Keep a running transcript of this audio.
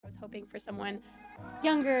was hoping for someone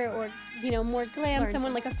younger or, more glam,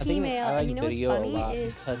 someone like a I think female. I like and what's video a funny lot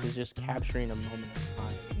is because it's just capturing a moment in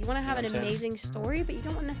time. you want to have know an what I'm saying? amazing story, but you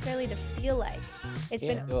don't want necessarily to feel like it's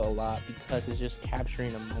been. Video a lot because it's just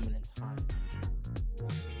capturing a moment in time.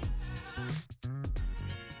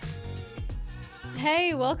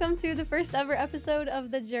 Hey, welcome to the first ever episode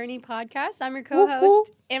of the Journey podcast. I'm your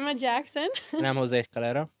co-host, Emma Jackson. And I'm Jose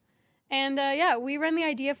Calero. And we run the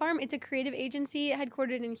Idea Farm. It's a creative agency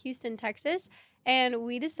headquartered in Houston, Texas. And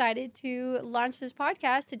we decided to launch this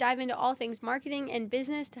podcast to dive into all things marketing and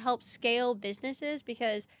business to help scale businesses,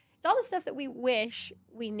 because it's all the stuff that we wish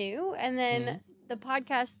we knew. And then the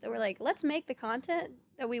podcast that we're like, let's make the content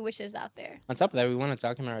that we wish is out there. On top of that, we want to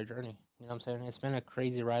document our journey. You know what I'm saying? It's been a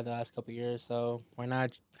crazy ride the last couple of years, so why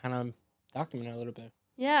not kind of document it a little bit?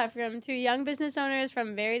 Yeah, from two young business owners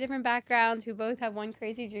from very different backgrounds who both have one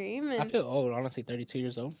crazy dream. And I feel old, honestly, 32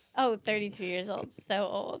 years old. Oh, 32 years old. So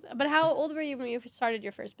old. But how old were you when you started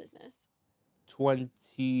your first business?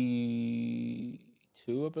 22,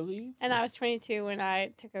 I believe. And I was 22 when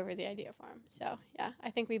I took over the Idea Farm. So, yeah,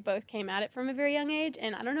 I think we both came at it from a very young age.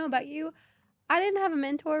 And I don't know about you, I didn't have a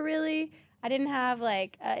mentor, really. I didn't have,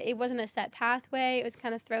 it wasn't a set pathway. It was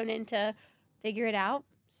kind of thrown in to figure it out.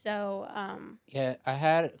 So, Yeah, I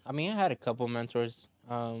had a couple mentors,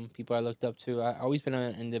 people I looked up to. I always been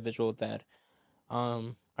an individual that,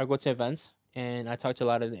 I go to events and I talk to a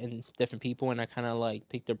lot of different people and I kind of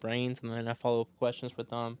pick their brains and then I follow up questions with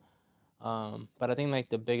them. But I think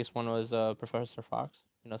the biggest one was Professor Fox,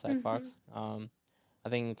 Zach Fox. I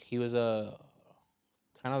think he was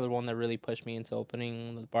kind of the one that really pushed me into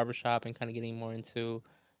opening the barbershop and kind of getting more into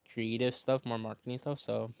creative stuff, more marketing stuff.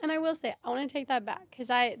 So, and I will say, I want to take that back, because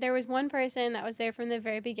there was one person that was there from the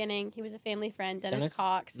very beginning. He was a family friend, Dennis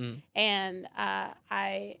Cox, and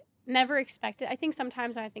I never expected. I think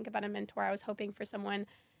sometimes when I think about a mentor, I was hoping for someone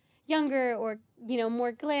younger or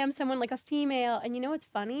more glam, someone like a female. And what's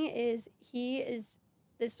funny is he is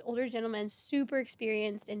this older gentleman, super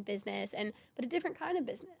experienced in business, but a different kind of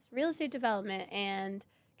business, real estate development and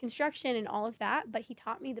construction and all of that. But he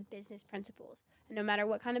taught me the business principles. And no matter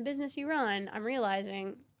what kind of business you run, I'm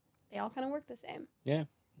realizing they all kind of work the same. Yeah,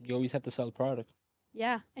 you always have to sell the product.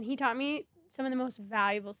 Yeah, and he taught me some of the most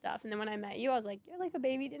valuable stuff. And then when I met you, I was like, you're like a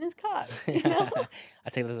baby Dennis Cox. I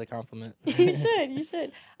take that as a compliment. You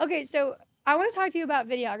should. Okay, so I want to talk to you about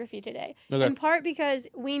videography today. Okay. In part because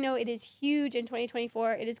we know it is huge in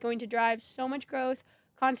 2024. It is going to drive so much growth,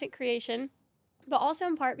 content creation, but also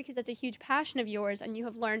in part because that's a huge passion of yours and you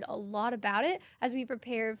have learned a lot about it as we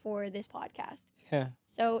prepare for this podcast. Yeah.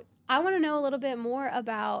 So I want to know a little bit more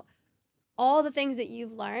about all the things that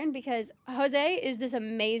you've learned, because Jose is this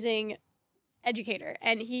amazing educator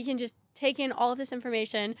and he can just take in all of this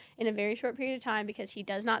information in a very short period of time because he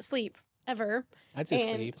does not sleep ever. I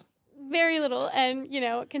just sleep. Very little, and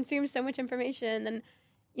consumes so much information, and then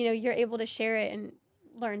you're able to share it and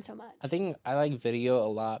learn so much. I think I like video a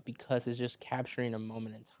lot because it's just capturing a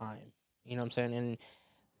moment in time. You know what I'm saying? And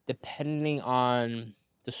depending on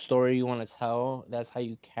the story you want to tell, that's how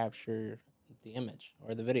you capture the image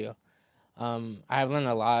or the video. I have learned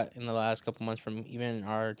a lot in the last couple months from even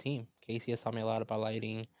our team. Casey has taught me a lot about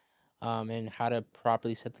lighting, and how to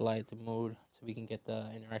properly set the light, the mood, so we can get the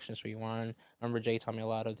interactions we want. Remember, Jay taught me a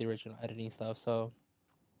lot of the original editing stuff. So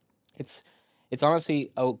it's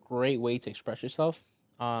honestly a great way to express yourself,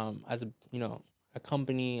 as a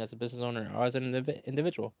company, as a business owner, or as an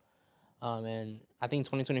individual. And I think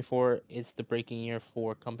 2024 is the breaking year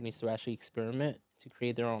for companies to actually experiment, to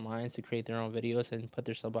create their own lines, to create their own videos, and put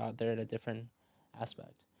themselves out there in a different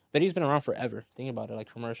aspect. Video's been around forever. Think about it,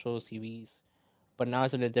 like commercials, TVs. But now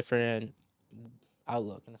it's in a different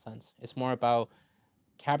outlook, in a sense. It's more about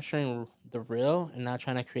capturing the real and not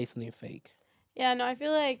trying to create something fake. Yeah, no, I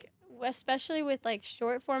feel like, especially with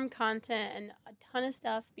short form content and a ton of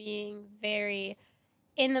stuff being very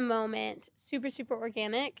in the moment, super, super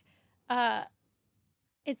organic,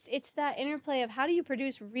 it's that interplay of how do you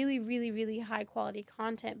produce really, really, really high quality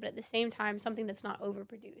content, but at the same time, something that's not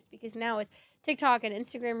overproduced. Because now with TikTok and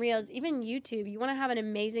Instagram Reels, even YouTube, you want to have an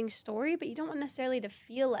amazing story, but you don't want necessarily to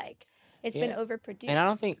feel like it's been overproduced. And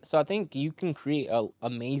I think you can create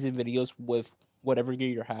amazing videos with whatever gear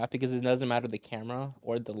you have, because it doesn't matter the camera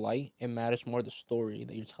or the light. It matters more the story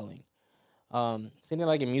that you're telling. Same thing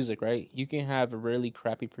like in music, right? You can have a really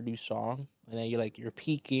crappy produced song, and then you're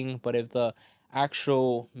peaking, but if the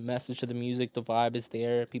actual message of the music, the vibe is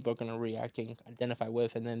there, people are going to react and identify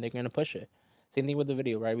with, and then they're going to push it. Same thing with the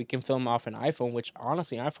video, right? We can film off an iPhone, which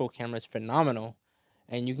honestly, iPhone camera is phenomenal,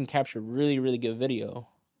 and you can capture really, really good video.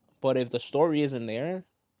 But if the story isn't there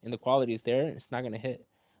and the quality is there, it's not going to hit.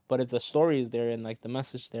 But if the story is there and like the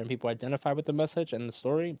message there and people identify with the message and the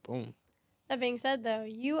story, boom. That being said, though,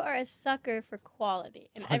 you are a sucker for quality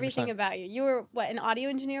and 100%. everything about you. You were, what, an audio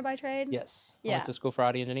engineer by trade? Yes. I Yeah. went to school for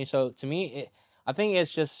audio engineering. So to me, I think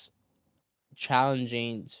it's just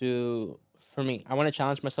challenging for me. I want to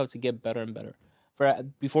challenge myself to get better and better.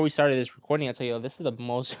 Before we started this recording, I tell you, this is the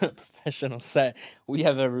most professional set we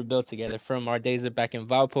have ever built together. From our days back in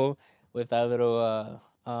Valpo with that little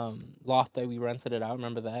loft that we rented it out.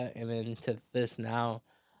 Remember that? And then to this now.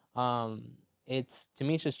 It's to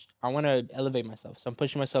me, it's just I want to elevate myself, so I'm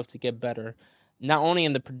pushing myself to get better, not only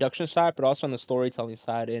in the production side but also on the storytelling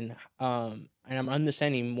side, and I'm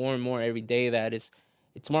understanding more and more every day that it's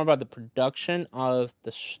more about the production of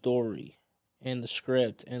the story and the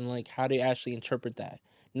script and like how to actually interpret that,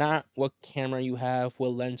 not what camera you have,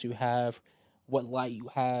 what lens you have, what light you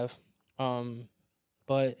have,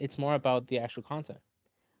 but it's more about the actual content.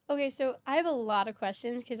 Okay, so I have a lot of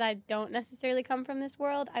questions because I don't necessarily come from this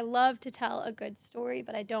world. I love to tell a good story,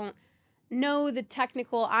 but I don't know the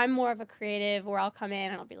technical. I'm more of a creative where I'll come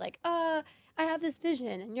in and I'll be like, I have this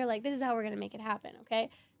vision. And you're like, this is how we're going to make it happen, okay?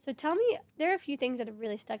 So tell me, there are a few things that have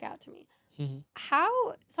really stuck out to me.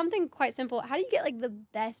 Mm-hmm. Something quite simple, how do you get like the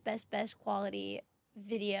best quality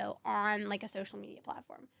video on like a social media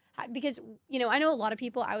platform? Because, I know a lot of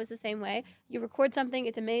people, I was the same way. You record something,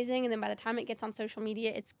 it's amazing, and then by the time it gets on social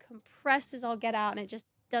media, it's compressed as all get out, and it just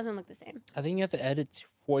doesn't look the same. I think you have to edit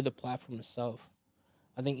for the platform itself.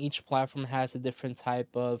 I think each platform has a different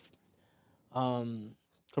type of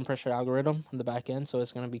compression algorithm on the back end, so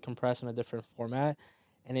it's going to be compressed in a different format.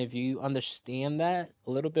 And if you understand that,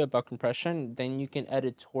 a little bit about compression, then you can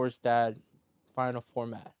edit towards that final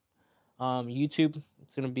format. YouTube,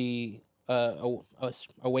 it's going to be a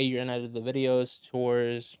way you're gonna edit the videos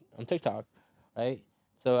towards TikTok, right?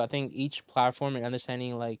 So I think each platform and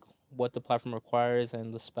understanding like what the platform requires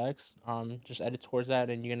and the specs, just edit towards that,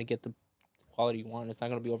 and you're gonna get the quality you want. It's not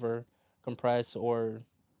gonna be over compressed or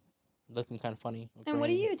looking kind of funny. And what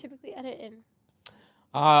do you typically edit in?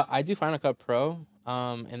 I do Final Cut Pro,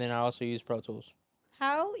 and then I also use Pro Tools.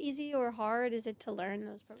 How easy or hard is it to learn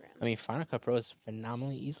those programs? I mean, Final Cut Pro is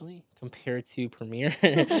phenomenally easily compared to Premiere.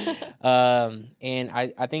 And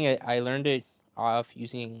I think I learned it off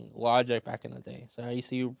using Logic back in the day. So I used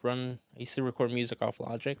to record music off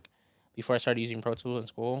Logic before I started using Pro Tools in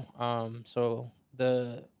school. So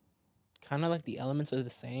the kind of like the elements are the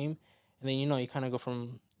same. And then, you kind of go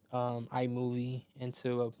from iMovie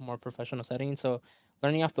into a more professional setting. So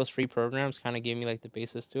learning off those free programs kind of gave me like the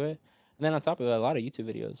basis to it. And then on top of it, a lot of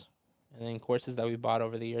YouTube videos. And then courses that we bought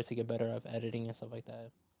over the years to get better at editing and stuff like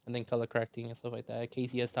that. And then color correcting and stuff like that.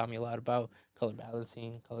 Casey has taught me a lot about color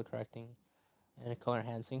balancing, color correcting, and color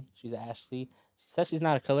enhancing. She's Ashley. She says she's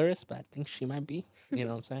not a colorist, but I think she might be. You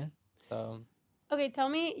know what I'm saying? So. Okay, tell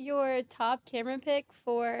me your top camera pick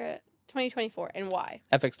for 2024 and why.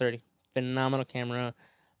 FX30. Phenomenal camera.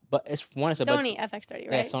 But it's Sony FX30,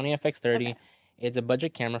 right? Yeah, Sony FX30. Okay. It's a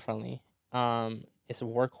budget camera friendly. It's a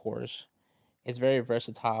workhorse. It's very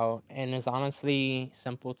versatile, and it's honestly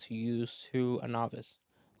simple to use to a novice.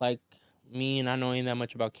 Like me, not knowing that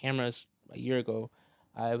much about cameras a year ago,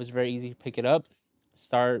 it was very easy to pick it up,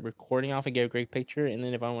 start recording off, and get a great picture, and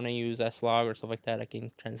then if I want to use S-Log or stuff like that, I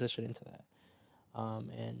can transition into that.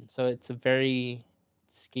 And so it's a very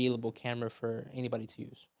scalable camera for anybody to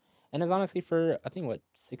use. And it's honestly for, I think,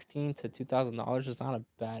 $1,600 to $2,000 is not a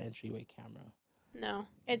bad entryway camera. No,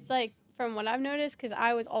 it's like, from what I've noticed, because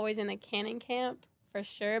I was always in the Canon camp for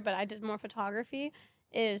sure, but I did more photography,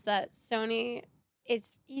 is that Sony,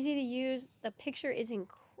 it's easy to use. The picture is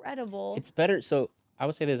incredible. It's better. So I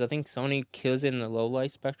would say this. I think Sony kills it in the low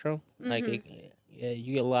light spectrum. Mm-hmm. Like,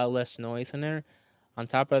 you get a lot less noise in there. On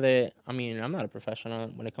top of it, I mean, I'm not a professional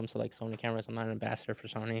when it comes to, like, Sony cameras. I'm not an ambassador for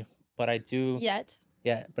Sony. But I do... Yet.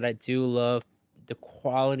 Yeah, but I do love the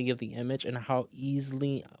quality of the image and how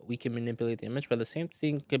easily we can manipulate the image. But the same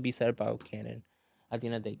thing could be said about Canon. At the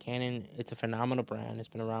end of the day, Canon, it's a phenomenal brand. It's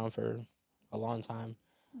been around for a long time.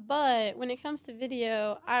 But when it comes to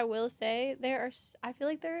video, I will say I feel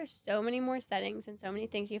like there are so many more settings and so many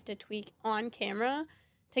things you have to tweak on camera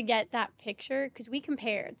to get that picture. Because we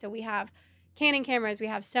compared. So we have Canon cameras, we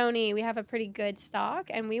have Sony, we have a pretty good stock.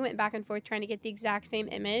 And we went back and forth trying to get the exact same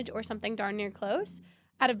image or something darn near close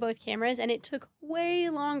out of both cameras, and it took way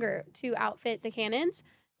longer to outfit the Canons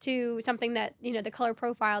to something that, the color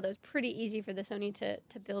profile that was pretty easy for the Sony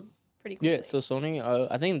to build pretty quickly. Yeah, so Sony,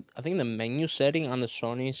 I think the menu setting on the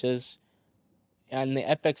Sony is just, and the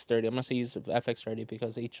FX30, I'm going to say use the FX30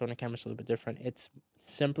 because each Sony camera is a little bit different. It's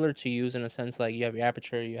simpler to use in a sense, like you have your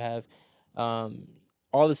aperture, you have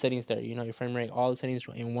all the settings there. Your frame rate, all the settings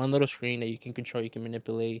in one little screen that you can control, you can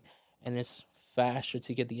manipulate, and it's faster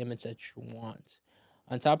to get the image that you want.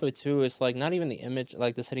 On top of it too, it's like not even the image,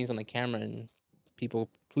 like the settings on the camera. And people,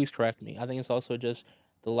 please correct me. I think it's also just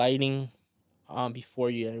the lighting. Before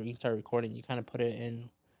you start recording, you kind of put it in.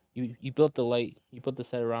 You built the light, you put the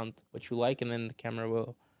set around what you like, and then the camera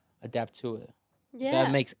will adapt to it. Yeah.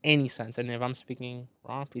 That makes any sense. And if I'm speaking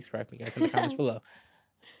wrong, please correct me, guys, in the comments below.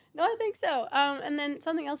 No, I think so. And then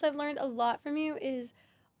something else I've learned a lot from you is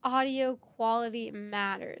audio quality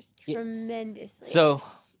matters tremendously. So,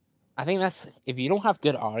 I think that's, if you don't have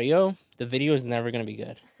good audio, the video is never gonna be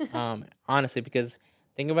good. Honestly, because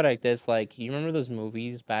think about it like this: like, you remember those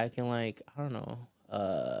movies back in, like, I don't know,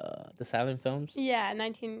 the silent films? Yeah,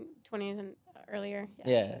 1920s and earlier.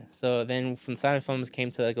 Yeah. So then from silent films came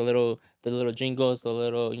to like the little jingles, the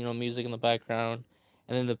little music in the background,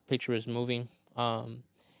 and then the picture is moving.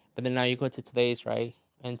 But then now you go to today's, right?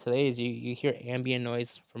 And today's you hear ambient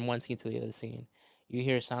noise from one scene to the other scene. You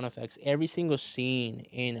hear sound effects. Every single scene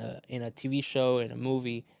in a TV show, in a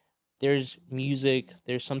movie, there's music.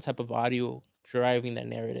 There's some type of audio driving that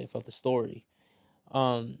narrative of the story.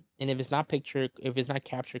 And if it's not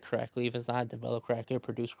captured correctly, if it's not developed correctly or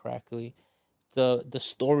produced correctly, the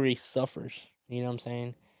story suffers. You know what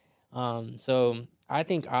I'm saying? So I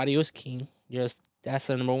think audio is key. That's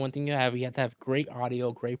the number one thing you have. You have to have great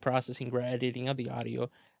audio, great processing, great editing of the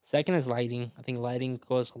audio. Second is lighting. I think lighting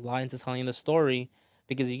goes a lot into telling the story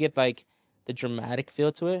because you get like the dramatic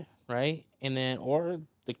feel to it, right? And then or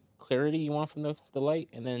the clarity you want from the light.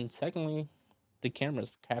 And then secondly, the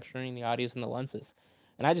cameras capturing the audios and the lenses.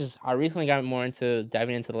 And I recently got more into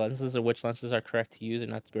diving into the lenses or which lenses are correct to use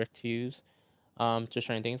and not correct to use. Just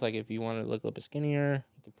showing things like if you want to look a little bit skinnier,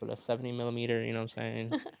 you can put a 70 millimeter, you know what I'm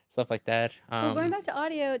saying? Stuff like that. Well, going back to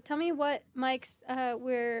audio, tell me what mics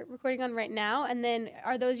we're recording on right now, and then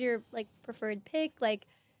are those your like preferred pick? Like,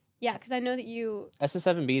 yeah, because I know that you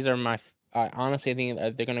SS7Bs are my. I honestly think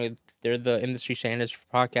they're the industry standards for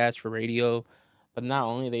podcasts, for radio, but not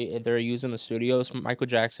only they're used in the studios. Michael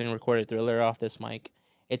Jackson recorded Thriller off this mic.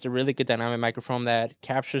 It's a really good dynamic microphone that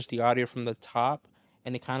captures the audio from the top,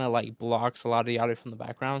 and it kind of like blocks a lot of the audio from the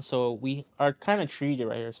background. So we are kind of treated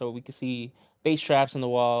right here. So we can see bass traps in the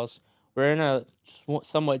walls. We're in a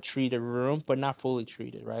somewhat treated room, but not fully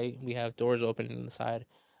treated, right? We have doors open in the side.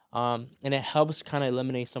 And it helps kind of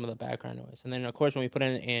eliminate some of the background noise. And then, of course, when we put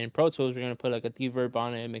in Pro Tools, we're going to put like a reverb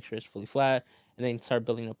on it, make sure it's fully flat, and then start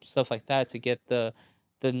building up stuff like that to get the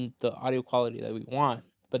audio quality that we want.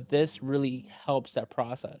 But this really helps that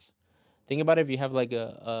process. Think about it, if you have like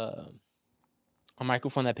a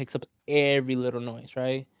microphone that picks up every little noise,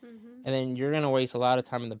 right? Mm-hmm. And then you're going to waste a lot of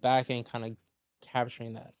time in the back end kind of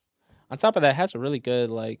capturing that. On top of that, it has a really good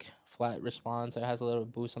like flat response. It has a little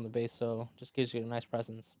boost on the bass, so just gives you a nice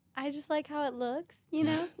presence. I just like how it looks,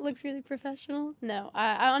 looks really professional. No,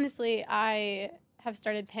 I honestly, I have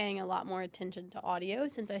started paying a lot more attention to audio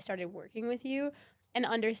since I started working with you and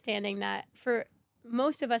understanding that for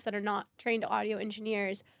most of us that are not trained audio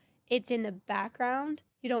engineers, it's in the background.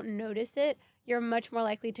 You don't notice it. You're much more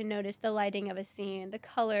likely to notice the lighting of a scene, the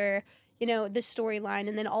color, the storyline,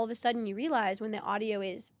 and then all of a sudden you realize when the audio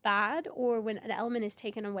is bad or when an element is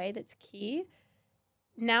taken away that's key.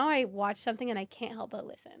 Now I watch something and I can't help but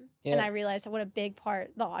listen. Yeah. And I realize what a big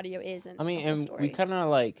part the audio is in the whole story. We kind of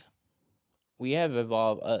like, we have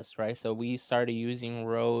evolved us, right? So we started using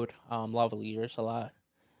Rode lavaliers a lot.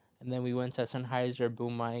 And then we went to Sennheiser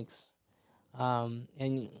boom mics.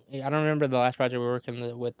 And I don't remember the last project we were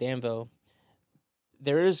working with Danville.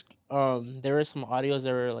 There is some audios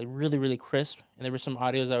that were like really, really crisp, and there were some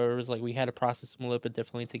audios that was like we had to process them a little bit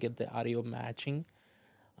differently to get the audio matching.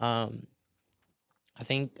 I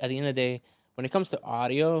think at the end of the day, when it comes to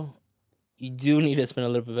audio, you do need to spend a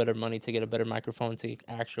little bit better money to get a better microphone to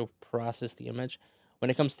actually process the image. When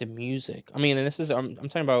it comes to music, and this is I'm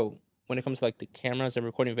talking about when it comes to like the cameras and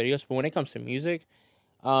recording videos, but when it comes to music,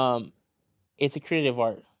 it's a creative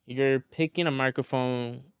art. You're picking a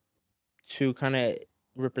microphone to kind of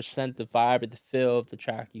represent the vibe or the feel of the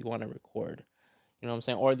track you want to record. You know what I'm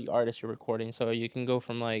saying? Or the artist you're recording. So you can go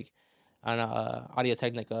from like an Audio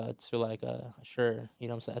Technica to like a Shure, you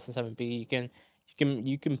know what I'm saying, SS7B.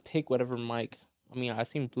 You can pick whatever mic. I've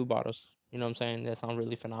seen Blue Bottles, you know what I'm saying, that sound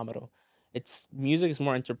really phenomenal. Music is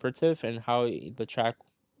more interpretive and how the track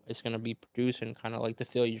is going to be produced and kind of like the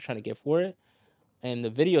feel you're trying to get for it. And the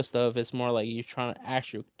video stuff is more like you're trying to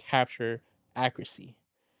actually capture accuracy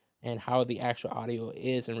and how the actual audio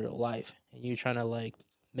is in real life, and you trying to like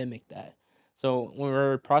mimic that. So when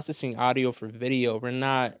we're processing audio for video, we're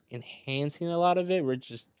not enhancing a lot of it. We're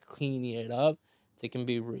just cleaning it up so it can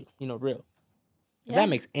be real. If that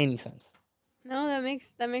makes any sense. No, that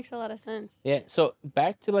makes a lot of sense. Yeah. So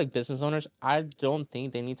back to like business owners, I don't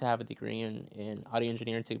think they need to have a degree in audio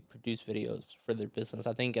engineering to produce videos for their business.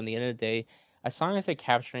 I think at the end of the day, as long as they're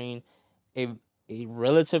capturing a a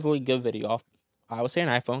relatively good video off, I would say an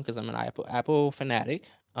iPhone because I'm an Apple fanatic.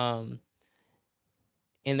 Um,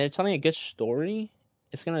 and they're telling a good story,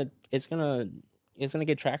 it's gonna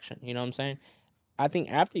get traction. You know what I'm saying? I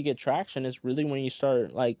think after you get traction is really when you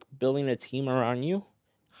start like building a team around you,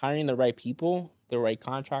 hiring the right people, the right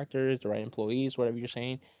contractors, the right employees, whatever you're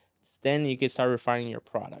saying. Then you can start refining your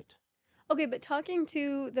product. Okay, but talking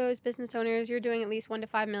to those business owners, you're doing at least $1 to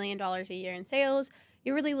 $5 million a year in sales.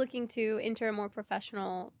 You're really looking to enter a more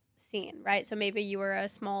professional scene, right? So maybe you were a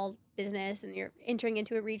small business and you're entering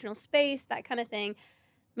into a regional space, that kind of thing.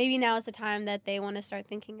 Maybe now is the time that they want to start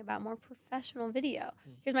thinking about more professional video.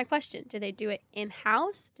 Here's my question. Do they do it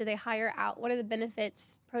in-house? Do they hire out? What are the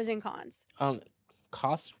benefits, pros and cons?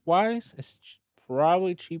 Cost-wise, it's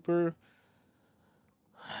probably cheaper.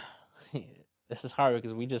 This is hard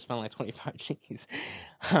because we just spent like 25 G's.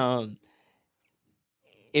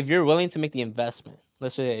 If you're willing to make the investment,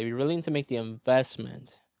 let's say if you're willing to make the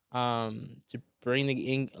investment to bring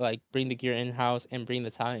the gear in-house and bring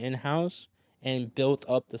the talent in-house and build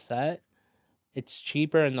up the set, it's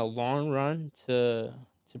cheaper in the long run to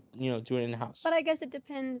do it in-house. But I guess it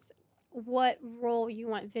depends what role you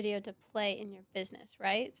want video to play in your business,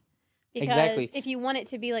 right? Because exactly. If you want it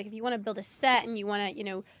to be like, if you want to build a set and you want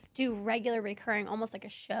to, do regular recurring, almost like a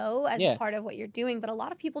show as a part of what you're doing. But a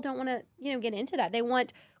lot of people don't want to, get into that. They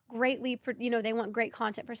want they want great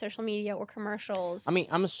content for social media or commercials. I mean,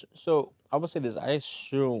 so I would say this. I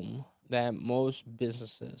assume that most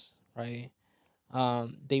businesses, right,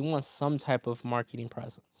 they want some type of marketing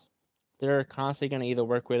presence. They're constantly going to either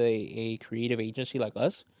work with a creative agency like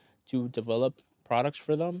us to develop products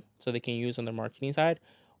for them so they can use on their marketing side,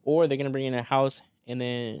 or they're going to bring in a house and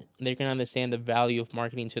then they're going to understand the value of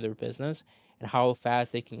marketing to their business and how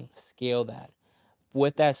fast they can scale that.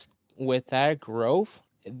 With that growth,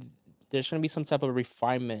 there's going to be some type of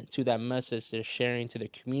refinement to that message they're sharing to their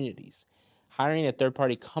communities. Hiring a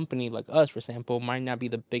third-party company like us, for example, might not be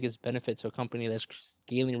the biggest benefit to a company that's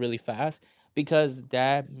scaling really fast because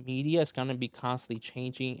that media is going to be constantly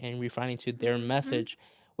changing and refining to their message,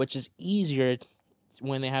 which is easier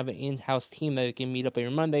when they have an in-house team that can meet up every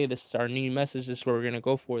Monday. This is our new message. This is what we're going to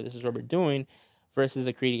go for. This is what we're doing. Versus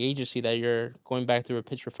a creative agency that you're going back through a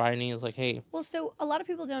pitch refining. It's like, hey. Well, so a lot of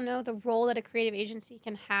people don't know the role that a creative agency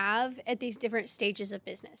can have at these different stages of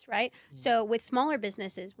business, right? Mm-hmm. So with smaller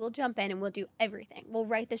businesses, we'll jump in and we'll do everything. We'll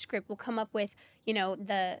write the script. We'll come up with,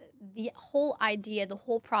 the whole idea, the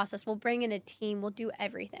whole process. We'll bring in a team. We'll do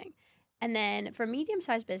everything. And then for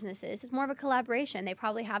medium-sized businesses, it's more of a collaboration. They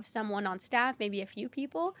probably have someone on staff, maybe a few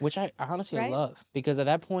people. Which I honestly love because at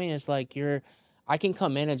that point, it's like I can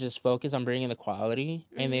come in and just focus on bringing the quality,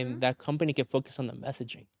 and then that company can focus on the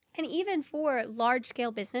messaging. And even for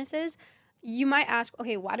large-scale businesses, you might ask,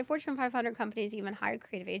 okay, why do Fortune 500 companies even hire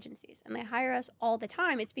creative agencies? And they hire us all the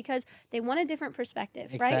time. It's because they want a different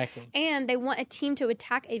perspective, right? And they want a team to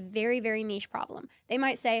attack a very, very niche problem. They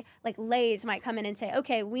might say, like Lay's might come in and say,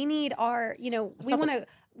 okay, we need our, we want to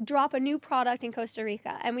drop a new product in Costa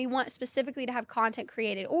Rica and we want specifically to have content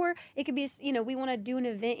created. Or it could be, we want to do an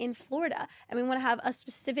event in Florida and we want to have a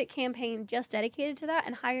specific campaign just dedicated to that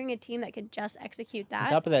and hiring a team that can just execute that. On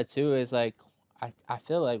top of that too is like, I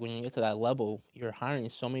feel like when you get to that level, you're hiring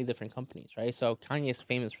so many different companies, right? So Kanye is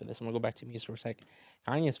famous for this. I'm going to go back to music for a second.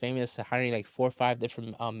 Kanye is famous for hiring like 4 or 5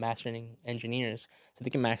 different mastering engineers so they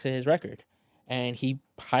can master his record. And he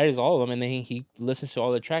hires all of them, and then he listens to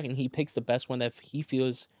all the track, and he picks the best one that he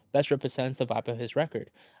feels best represents the vibe of his record.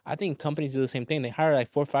 I think companies do the same thing. They hire like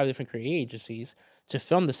 4 or 5 different creative agencies to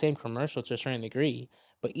film the same commercial to a certain degree.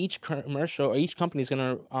 But each commercial or each company is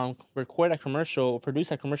going to record that commercial or produce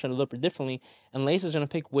that commercial a little bit differently. And Lay's is going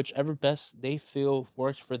to pick whichever best they feel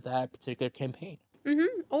works for that particular campaign.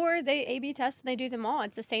 Or they A/B test and they do them all.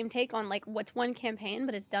 It's the same take on like what's one campaign,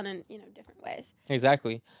 but it's done in different ways.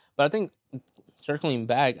 Exactly. But I think circling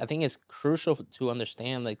back, I think it's crucial to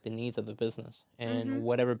understand like the needs of the business and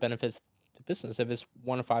whatever benefits the business. If it's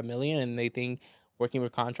 $1 to $5 million and they think working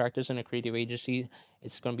with contractors in a creative agency,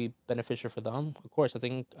 it's going to be beneficial for them. Of course, I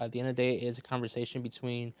think at the end of the day, it's a conversation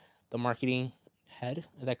between the marketing head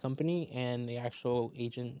of that company and the actual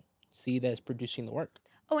agency that's producing the work.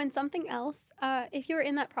 Oh, and something else, if you're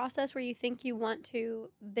in that process where you think you want to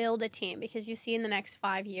build a team because you see in the next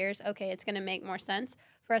 5 years, okay, it's going to make more sense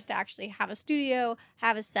for us to actually have a studio,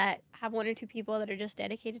 have a set, have 1 or 2 people that are just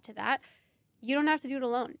dedicated to that, you don't have to do it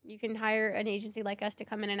alone. You can hire an agency like us to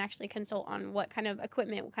come in and actually consult on what kind of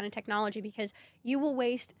equipment, what kind of technology, because you will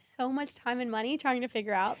waste so much time and money trying to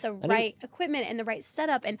figure out the right equipment and the right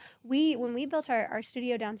setup. And when we built our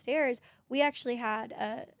studio downstairs, we actually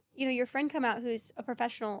had your friend come out who's a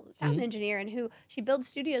professional sound engineer and who she builds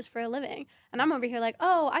studios for a living. And I'm over here like,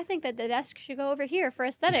 oh, I think that the desk should go over here for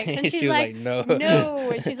aesthetics. And she's like,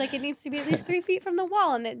 no. She's like, it needs to be at least 3 feet from the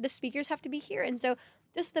wall and the speakers have to be here. And so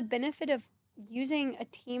just the benefit of using a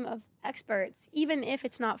team of experts, even if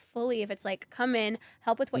it's not fully, if it's like, come in,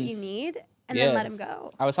 help with what you need, and then let them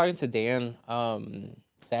go. I was talking to Dan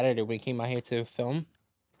Saturday when he came out here to film.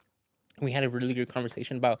 We had a really good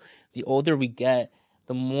conversation about the older we get,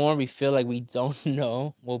 the more we feel like we don't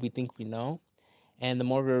know what we think we know, and the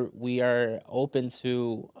more we are open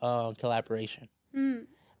to collaboration.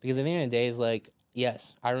 Because at the end of the day, it's like,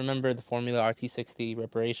 yes, I remember the Formula RT60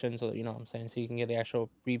 reparation, so you know what I'm saying, so you can get the actual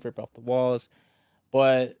reverb off the walls.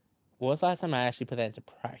 But when was the last time I actually put that into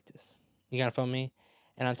practice? You gotta feel me?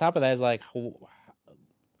 And on top of that, it's like,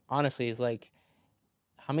 honestly, it's like,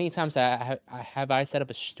 how many times have I set up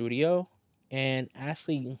a studio and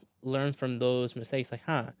actually learn from those mistakes? Like,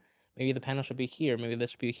 maybe the panel should be here, maybe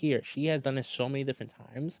this should be here. She has done this so many different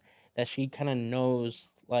times that she kind of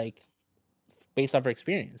knows, like, based off her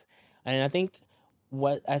experience. And I think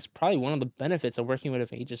that's probably one of the benefits of working with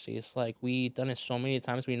an agency. It's like, we've done it so many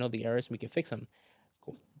times, we know the errors and we can fix them.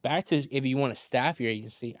 Back to if you want to staff your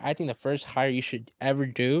agency, I think the first hire you should ever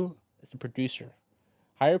do is a producer.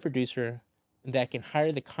 Hire a producer that can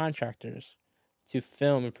hire the contractors to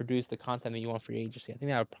film and produce the content that you want for your agency. I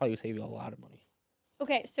think that would probably save you a lot of money.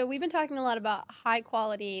 Okay, so we've been talking a lot about high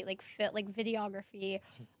quality, like videography,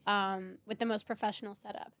 with the most professional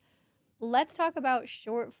setup. Let's talk about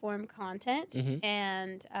short form content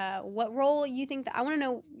and what role you think that I want to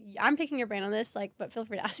know. I'm picking your brain on this, but feel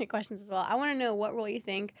free to ask me questions as well. I want to know what role you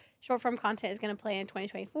think short form content is going to play in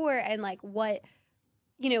 2024, and what,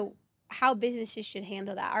 how businesses should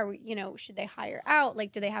handle that. Should they hire out?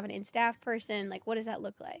 Do they have an in-staff person? What does that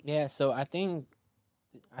look like? Yeah, so I think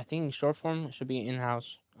short form should be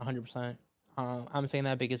in-house 100%. I'm saying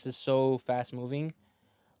that because it's so fast moving.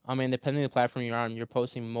 I mean, depending on the platform you're on, you're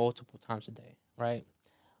posting multiple times a day, right?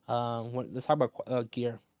 Let's talk about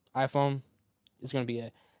gear. iPhone is going to be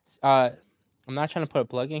it. I'm not trying to put a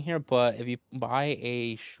plug in here, but if you buy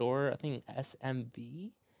a Shure, I think SMV,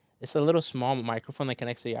 it's a little small microphone that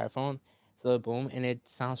connects to the iPhone. It's a little boom, and it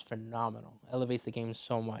sounds phenomenal. Elevates the game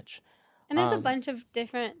so much. And there's a bunch of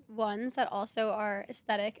different ones that also are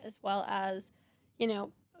aesthetic as well as,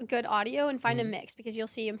 good audio, and find a mix, because you'll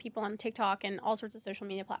see people on TikTok and all sorts of social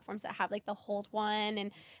media platforms that have the Hold one,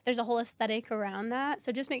 and there's a whole aesthetic around that.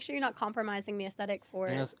 So just make sure you're not compromising the aesthetic for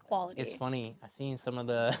quality. It's funny. I've seen some of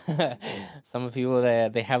the people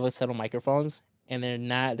that they have little microphones, and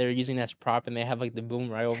they're using that as prop, and they have the boom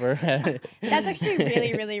right over. That's actually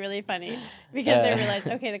really, really, really funny, because they realize,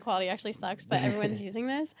 okay, the quality actually sucks, but everyone's using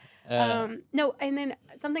this. No, and then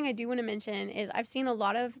something I do want to mention is I've seen a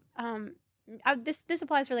lot of this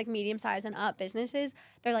applies for medium size and up businesses.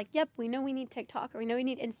 They're like, yep, we know we need TikTok, or we know we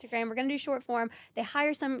need Instagram. We're gonna do short form. They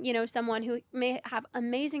hire someone who may have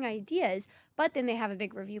amazing ideas, but then they have a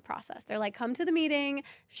big review process. They're like, come to the meeting,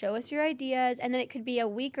 show us your ideas, and then it could be a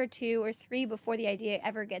week or 2 or 3 before the idea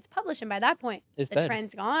ever gets published. And by that point, the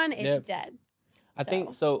trend's gone. It's dead. I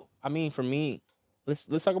think so. I mean, for me, let's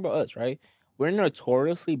talk about us, right? We're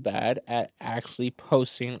notoriously bad at actually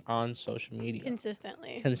posting on social media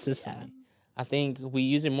consistently. Yeah. I think we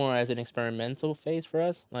use it more as an experimental phase for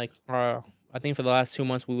us. I think for the last 2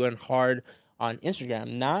 months we went hard on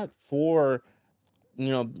Instagram, not for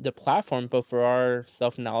the platform, but for our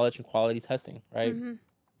self-knowledge and quality testing, right?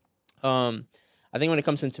 I think when it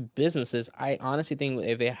comes into businesses, I honestly think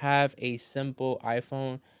if they have a simple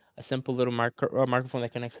iPhone, a simple little microphone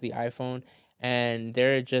that connects to the iPhone, and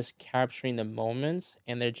they're just capturing the moments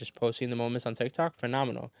and they're just posting the moments on TikTok,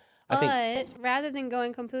 phenomenal. But rather than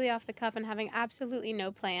going completely off the cuff and having absolutely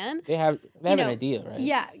no plan, they have an idea, right?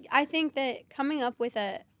 Yeah, I think that coming up with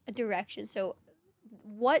a direction. So,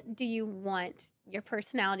 what do you want your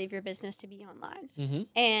personality of your business to be online,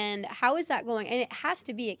 and how is that going? And it has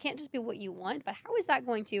to be. It can't just be what you want, but how is that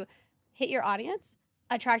going to hit your audience,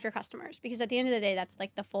 attract your customers? Because at the end of the day, that's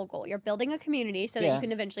the full goal. You're building a community so that you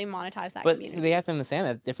can eventually monetize that community. But they have to understand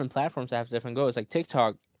that different platforms have different goals. Like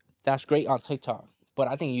TikTok, that's great on TikTok. But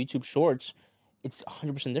I think YouTube Shorts, it's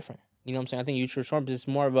 100% different. You know what I'm saying? I think YouTube Shorts is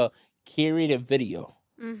more of a curated video.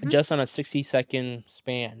 just on a 60-second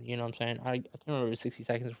span. You know what I'm saying? I can't remember if it was 60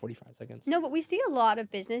 seconds or 45 seconds. No, but we see a lot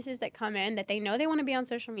of businesses that come in that they know they want to be on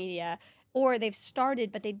social media, or they've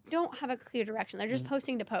started, but they don't have a clear direction. They're just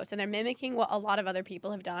posting to post, and they're mimicking what a lot of other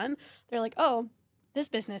people have done. They're like, oh, this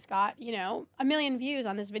business got, 1 million views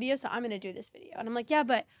on this video, so I'm going to do this video. And I'm like, yeah,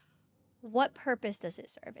 but what purpose does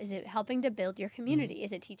it serve? Is it helping to build your community?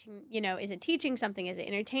 Is it teaching, is it teaching something? Is it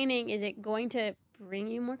entertaining? Is it going to bring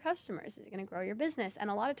you more customers? Is it going to grow your business?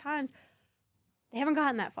 And a lot of times they haven't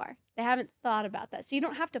gotten that far. They haven't thought about that. So you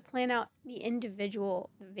don't have to plan out the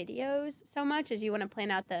individual videos so much as you want to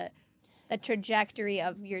plan out the trajectory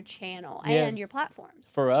of your channel and your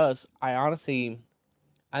platforms. For us, I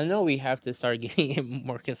know we have to start getting it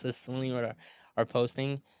more consistently with our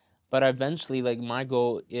posting. But eventually, my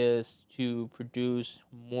goal is to produce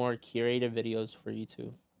more curated videos for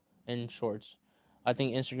YouTube and shorts. I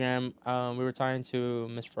think Instagram, we were talking to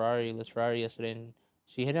Liz Ferrari yesterday, and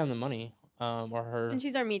she hit it on the money. And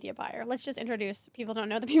she's our media buyer. Let's just introduce, people don't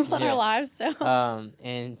know the people in our lives, so.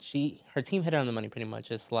 And her team hit it on the money pretty much.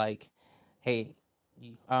 It's like, hey,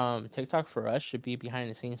 TikTok for us should be behind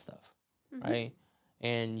the scenes stuff, right?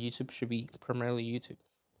 And YouTube should be primarily YouTube.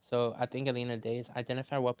 So I think at the end of the day is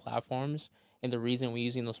identify what platforms and the reason we're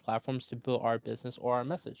using those platforms to build our business or our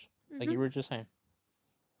message, like you were just saying.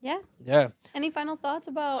 Yeah. Yeah. Any final thoughts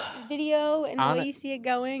about video and the way you see it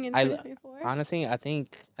going in 2024? Honestly, I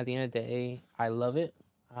think at the end of the day, I love it.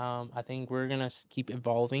 I think we're going to keep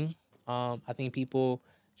evolving. I think people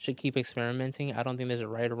should keep experimenting. I don't think there's a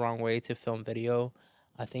right or wrong way to film video.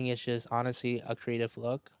 I think it's just honestly a creative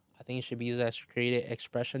look. I think it should be used as a creative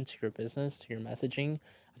expression to your business, to your messaging.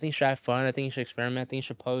 I think you should have fun. I think you should experiment. I think you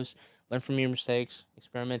should post, learn from your mistakes,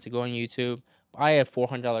 experiment to go on YouTube. Buy a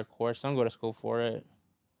 $400 course. Don't go to school for it.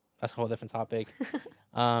 That's a whole different topic.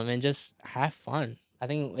 And just have fun. I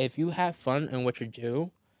think if you have fun in what you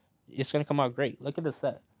do, it's going to come out great. Look at the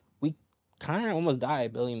set. We kind of almost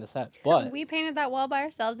died building the set, but we painted that wall by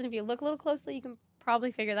ourselves. And if you look a little closely, you can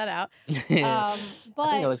probably figure that out. But I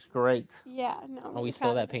think it looks great. Yeah, no. We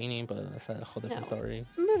stole that painting, but that's a whole different story.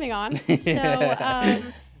 Moving on. So,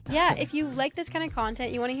 yeah, if you like this kind of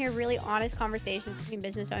content, you want to hear really honest conversations between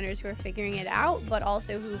business owners who are figuring it out, but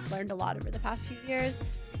also who've learned a lot over the past few years,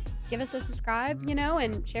 give us a subscribe,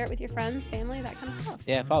 and share it with your friends, family, that kind of stuff.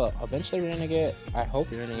 Yeah, follow. Eventually I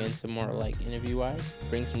hope you're going to get some more interview-wise,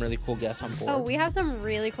 bring some really cool guests on board. Oh, we have some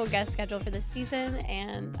really cool guests scheduled for this season,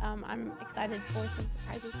 and I'm excited for some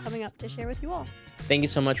surprises coming up to share with you all. Thank you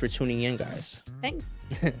so much for tuning in, guys. Thanks.